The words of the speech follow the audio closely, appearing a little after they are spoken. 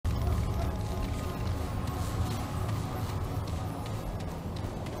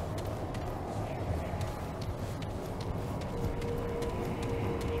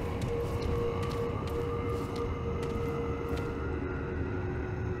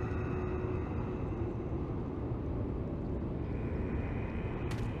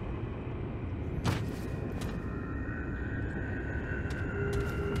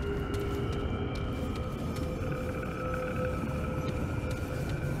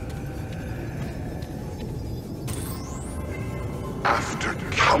After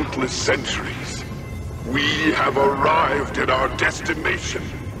countless centuries, we have arrived at our destination.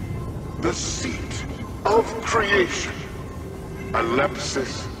 The seat of creation.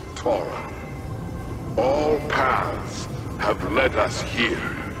 Alepsis Torah. All paths have led us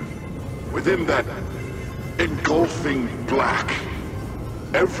here. Within that engulfing black,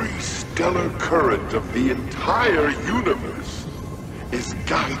 every stellar current of the entire universe is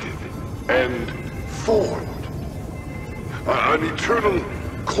guided and formed. An eternal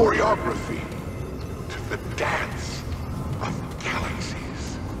choreography to the dance of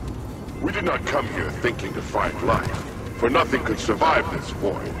galaxies. We did not come here thinking to find life, for nothing could survive this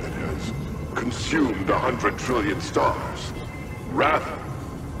void that has consumed 100 trillion stars. Rather,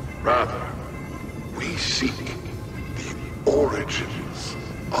 we seek the origins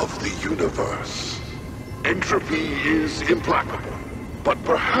of the universe. Entropy is implacable, but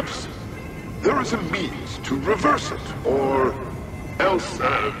perhaps there is a means to reverse it, or else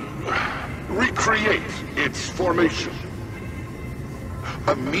recreate its formation.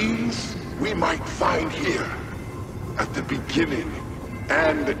 A means we might find here, at the beginning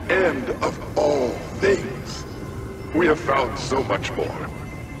and end of all things. We have found so much more.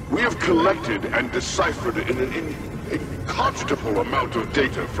 We have collected and deciphered an incogitable amount of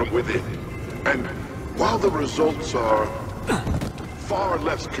data from within. And while the results are far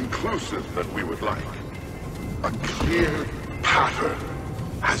less conclusive than we would like, a clear pattern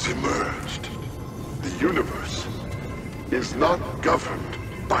has emerged. The universe is not governed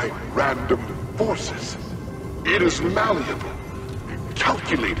by random forces. It is malleable,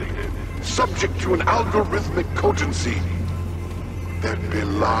 calculated, subject to an algorithmic potency that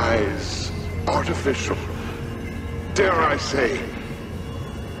belies artificial, dare I say,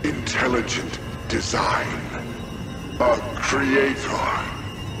 intelligent design. A creator.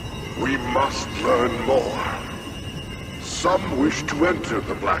 We must learn more. Some wish to enter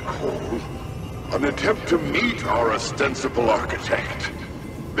the black hole, an attempt to meet our ostensible architect.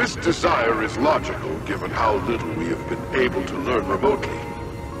 This desire is logical, given how little we have been able to learn remotely.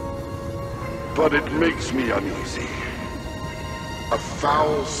 But it makes me uneasy. A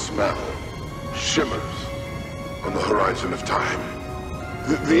foul smell shimmers on the horizon of time.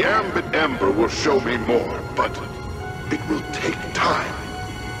 The ambit ember will show me more, but it will take time.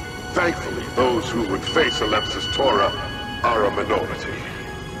 Thankfully, those who would face Alepsis Torah are a minority.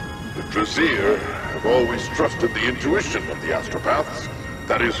 The Drazir have always trusted the intuition of the astropaths.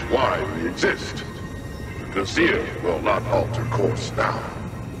 That is why we exist. The Drazir will not alter course now.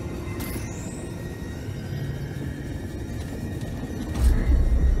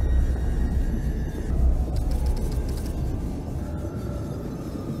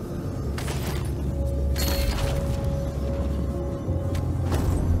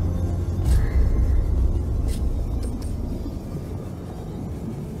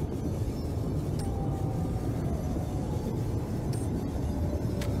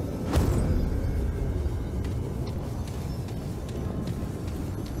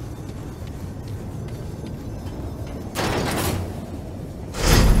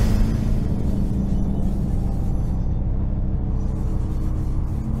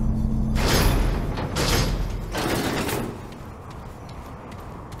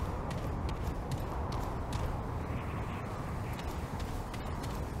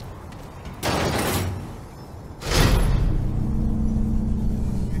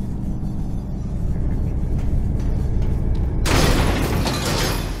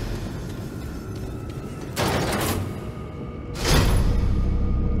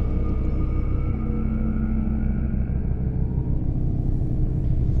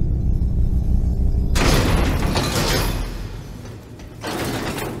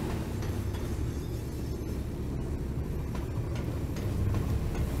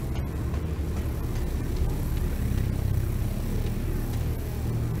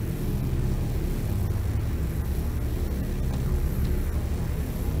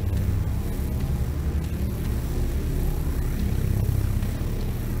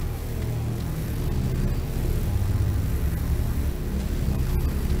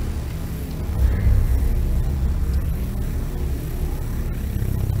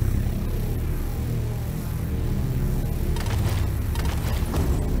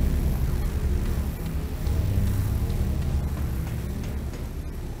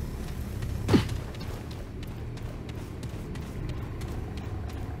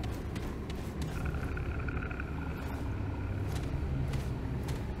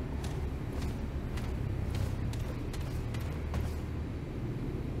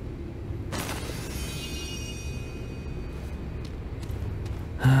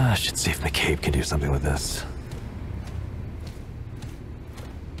 I should see if McCabe can do something with this.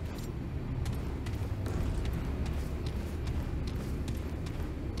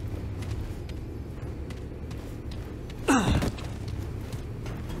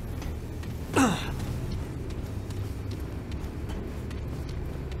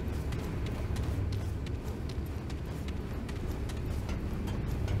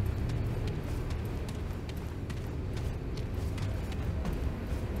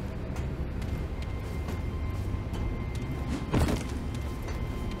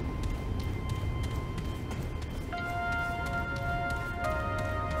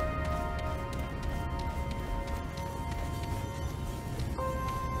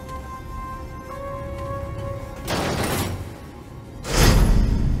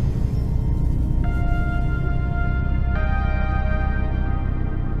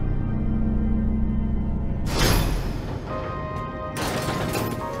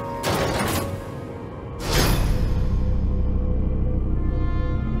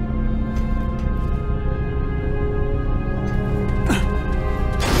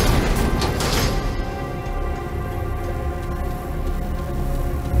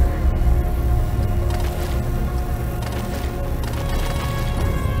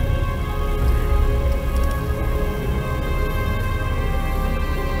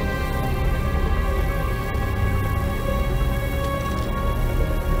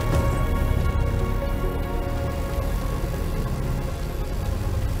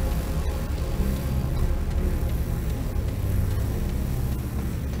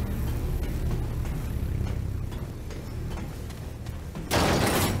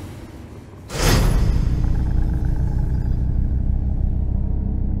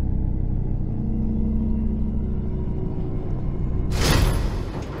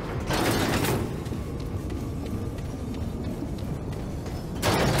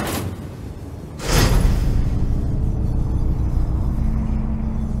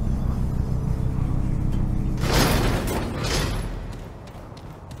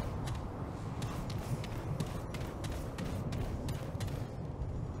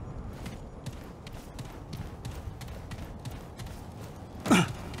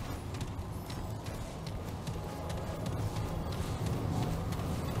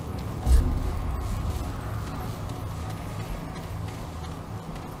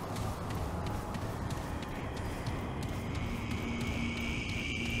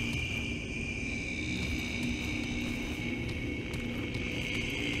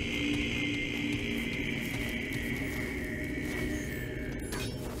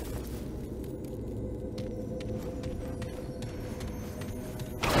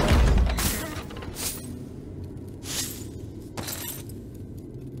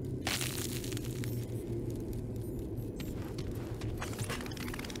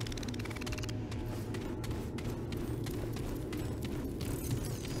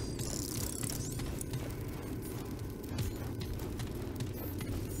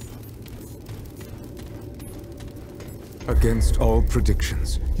 Against all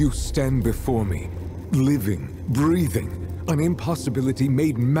predictions, you stand before me, living, breathing, an impossibility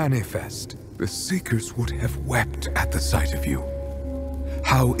made manifest. The Seekers would have wept at the sight of you.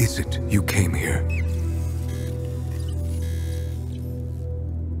 How is it you came here?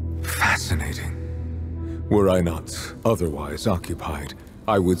 Fascinating. Were I not otherwise occupied,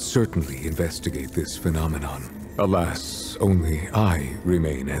 I would certainly investigate this phenomenon. Alas, only I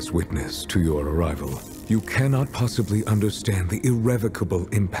remain as witness to your arrival. You cannot possibly understand the irrevocable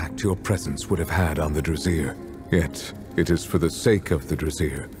impact your presence would have had on the Drasir. Yet, it is for the sake of the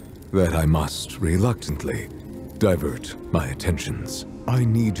Drasir that I must, reluctantly, divert my attentions. I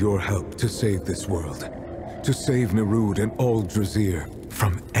need your help to save this world, to save Nerud and all Drasir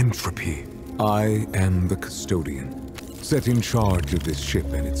from entropy. I am the custodian, set in charge of this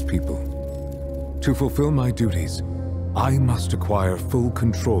ship and its people. To fulfill my duties, I must acquire full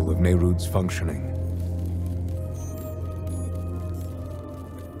control of Nerud's functioning.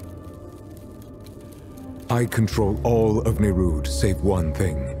 I control all of Nerud save one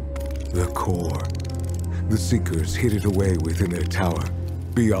thing, the core. The Seekers hid it away within their tower,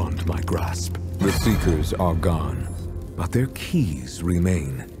 beyond my grasp. The Seekers are gone, but their keys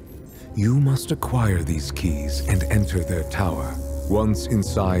remain. You must acquire these keys and enter their tower. Once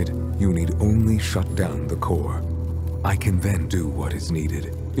inside, you need only shut down the core. I can then do what is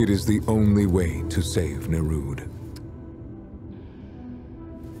needed. It is the only way to save Nerud.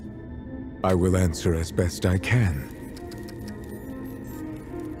 I will answer as best I can.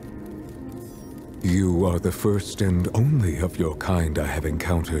 You are the first and only of your kind I have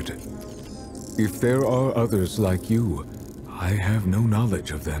encountered. If there are others like you, I have no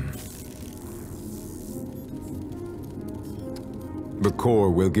knowledge of them. The core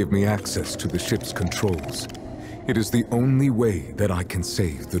will give me access to the ship's controls. It is the only way that I can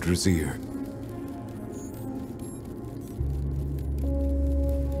save the Drasir.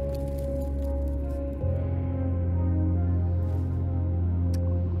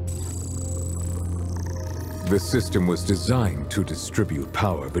 The system was designed to distribute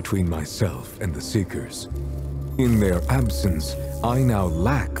power between myself and the Seekers. In their absence, I now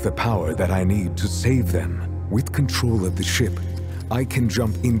lack the power that I need to save them. With control of the ship, I can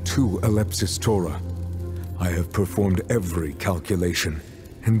jump into Alepsis Tora. I have performed every calculation,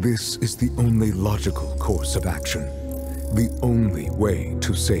 and this is the only logical course of action. The only way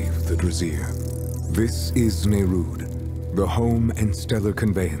to save the Drazir. This is Nerud, the home and stellar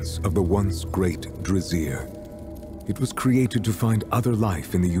conveyance of the once great Drazir. It was created to find other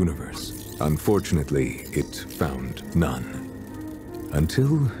life in the universe. Unfortunately, it found none.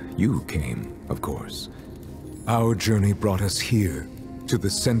 Until you came, of course. Our journey brought us here, to the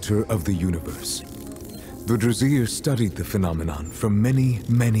center of the universe. The Drazir studied the phenomenon for many,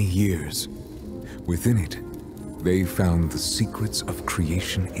 many years. Within it, they found the secrets of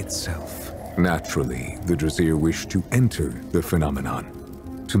creation itself. Naturally, the Drazir wished to enter the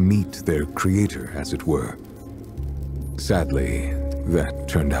phenomenon, to meet their creator, as it were. Sadly, that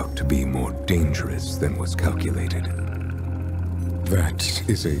turned out to be more dangerous than was calculated. That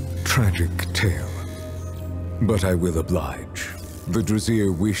is a tragic tale. But I will oblige. The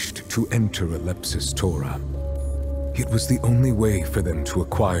Drazir wished to enter Alepsis Tora. It was the only way for them to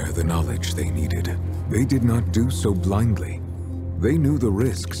acquire the knowledge they needed. They did not do so blindly. They knew the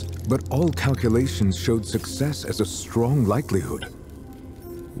risks, but all calculations showed success as a strong likelihood.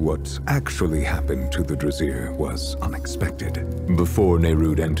 What actually happened to the Drazir was unexpected. Before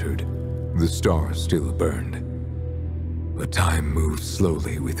Nerud entered, the star still burned. But time moved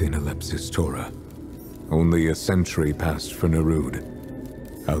slowly within Alepsis Tora. Only a century passed for Nerud.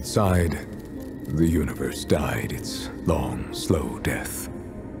 Outside, the universe died its long, slow death.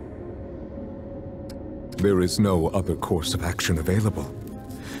 There is no other course of action available.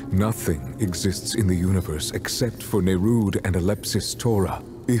 Nothing exists in the universe except for Nerud and Alepsis Tora.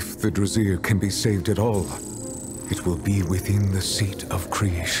 If the Drazir can be saved at all, it will be within the seat of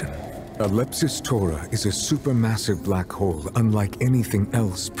creation. Alepsis Tora is a supermassive black hole unlike anything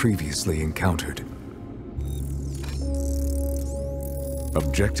else previously encountered.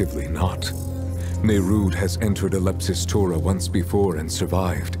 Objectively not. Nerud has entered Alepsis Tora once before and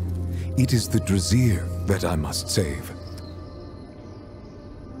survived. It is the Drazir that I must save.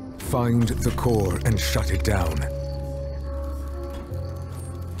 Find the core and shut it down.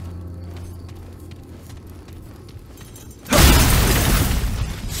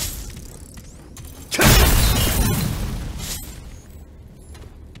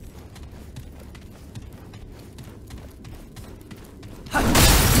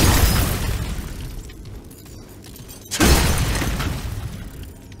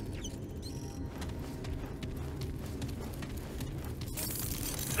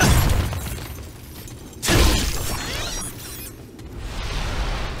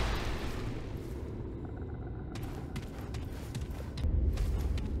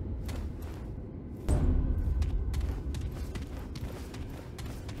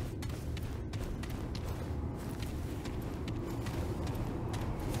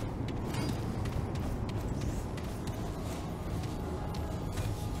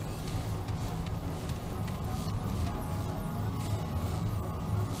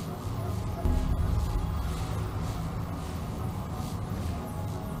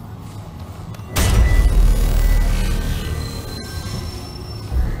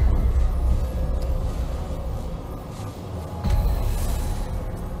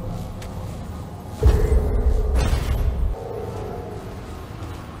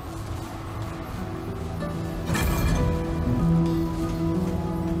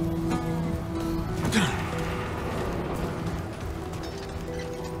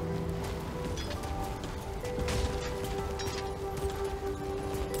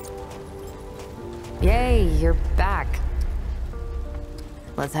 Yay, you're back.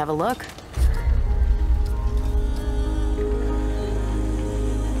 Let's have a look.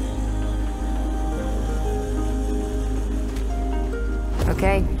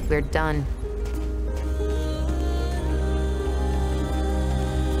 Okay, we're done.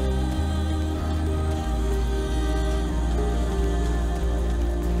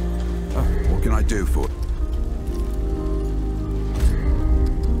 What can I do for?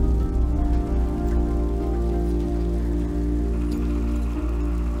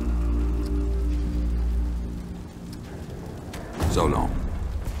 So long.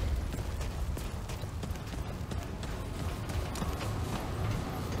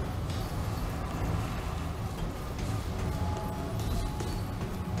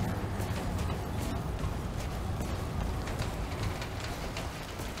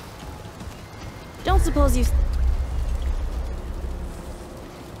 Don't suppose you...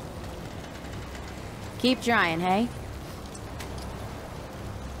 Keep trying, hey?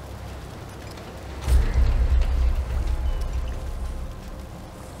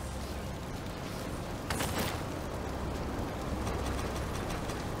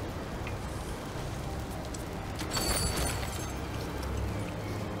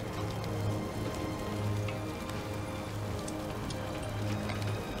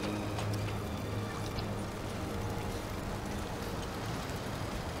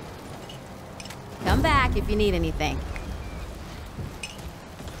 Come back if you need anything.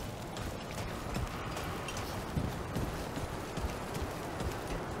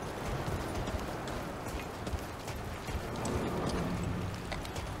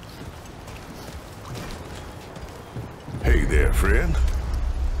 Hey there, friend.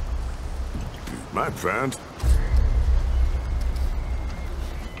 You might find...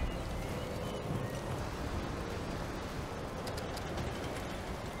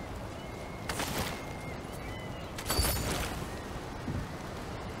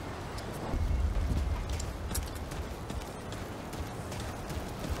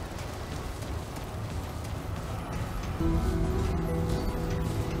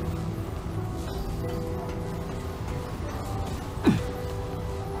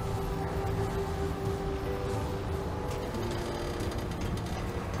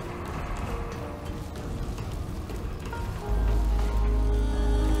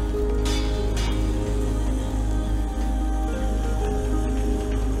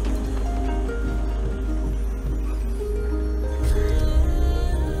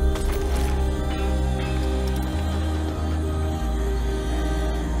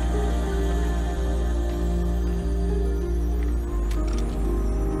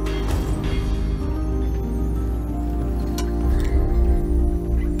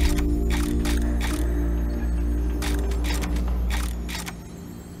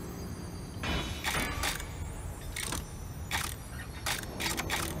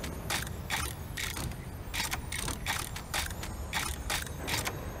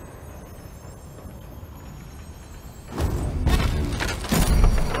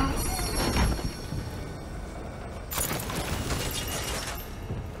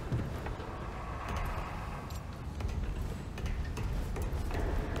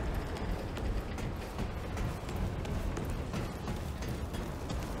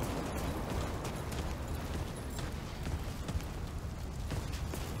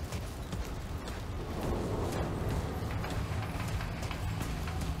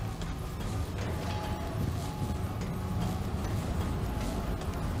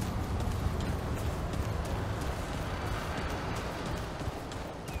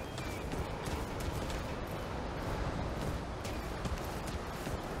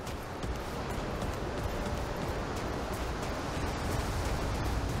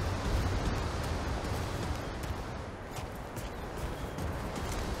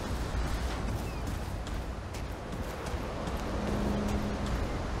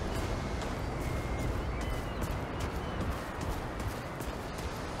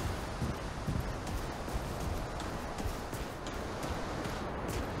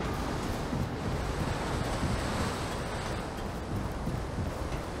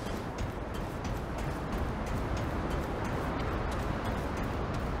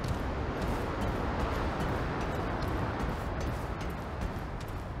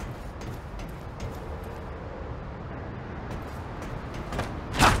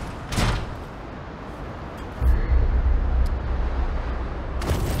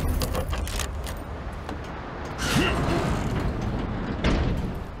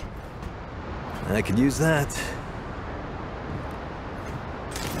 I could use that.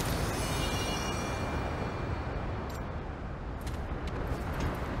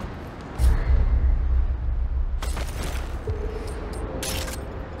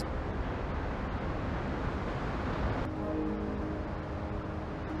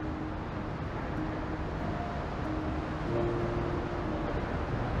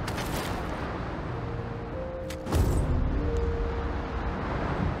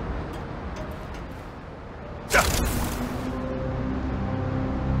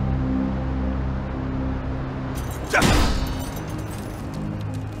 Yeah.